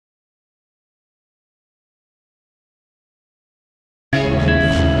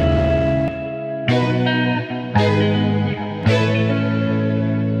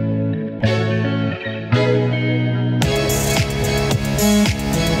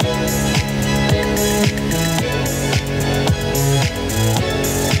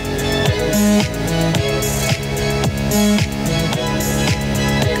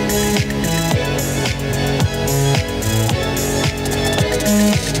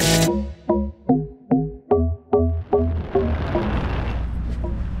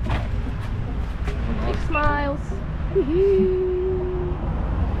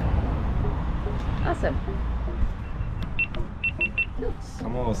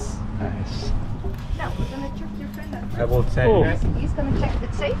Nice. Nice. Now we're gonna check your friend out. I will say. Oh. He's gonna check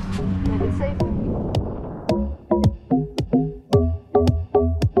it's safe. It's safe.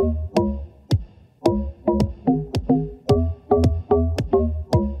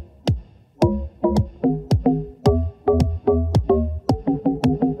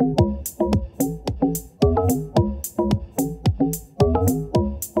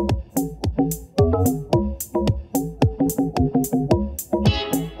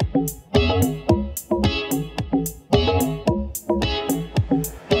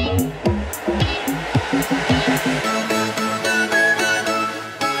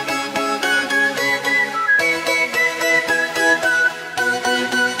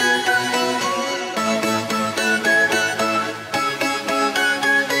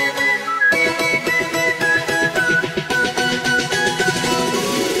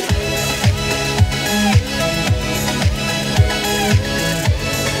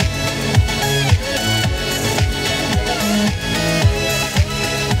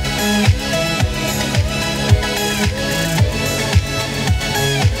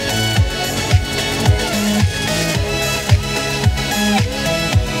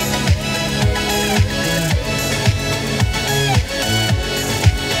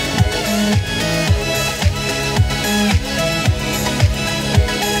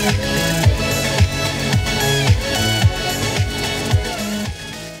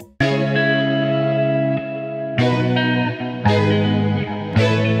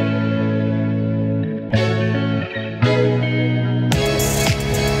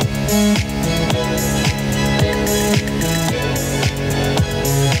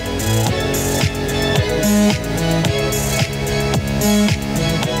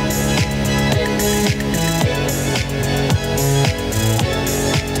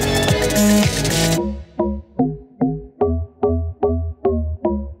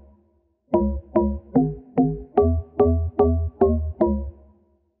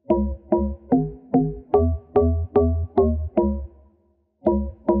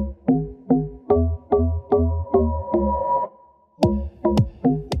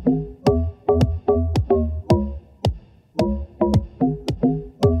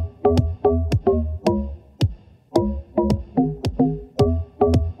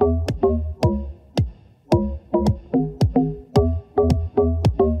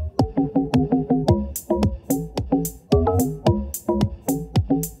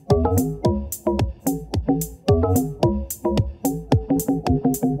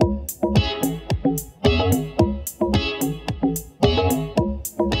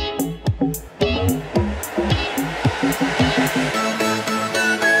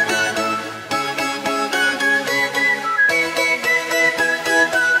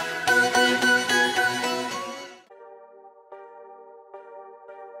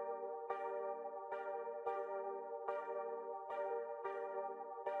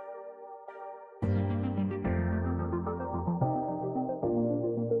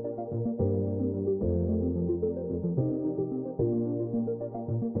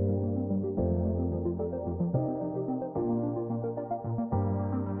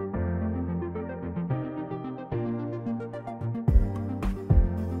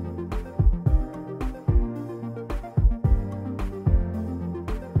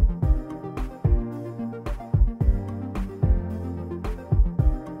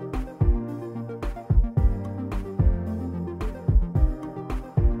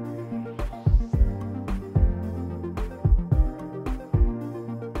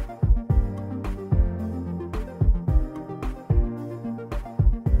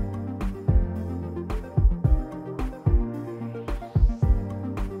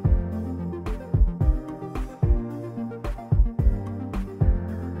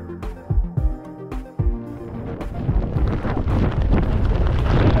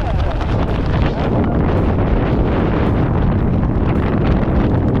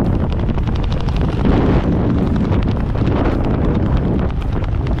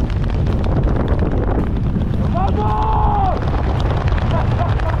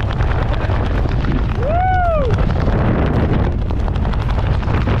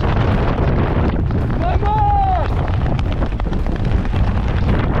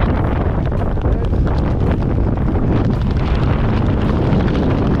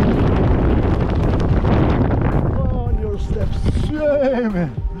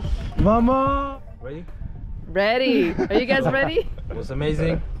 Mama! Ready? Ready. Are you guys ready? It was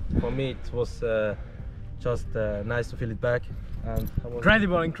amazing. For me, it was just nice to feel it back. And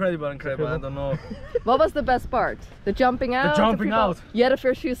Incredible. I don't know. What was the best part? The jumping out? The jumping out. You had it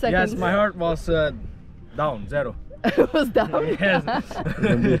for a few seconds. Yes, my heart was down, zero. It was down. Yes.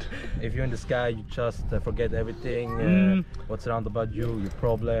 Indeed. If you're in the sky, you just forget everything, what's around about you, your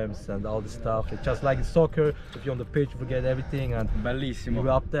problems and all this stuff. It's just like in soccer. If you're on the pitch, you forget everything, and Bellissimo. you're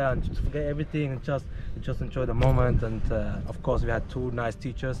up there and just forget everything and just enjoy the moment. And of course, we had two nice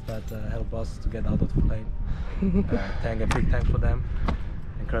teachers that helped us to get out of the plane. A big thanks for them.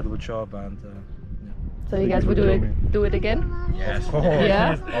 Incredible job, and So you guys would do it again? Yes. of course,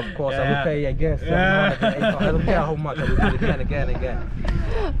 Yeah? of course, I Yeah. will pay again. 700, I don't care how much. I will do it again.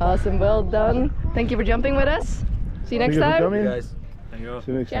 Awesome, well done. Thank you for jumping with us. See you next Thank you for time. coming. Guys, Thank you.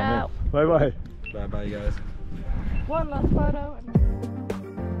 See you next Ciao. time. Bye bye. bye guys. One last photo.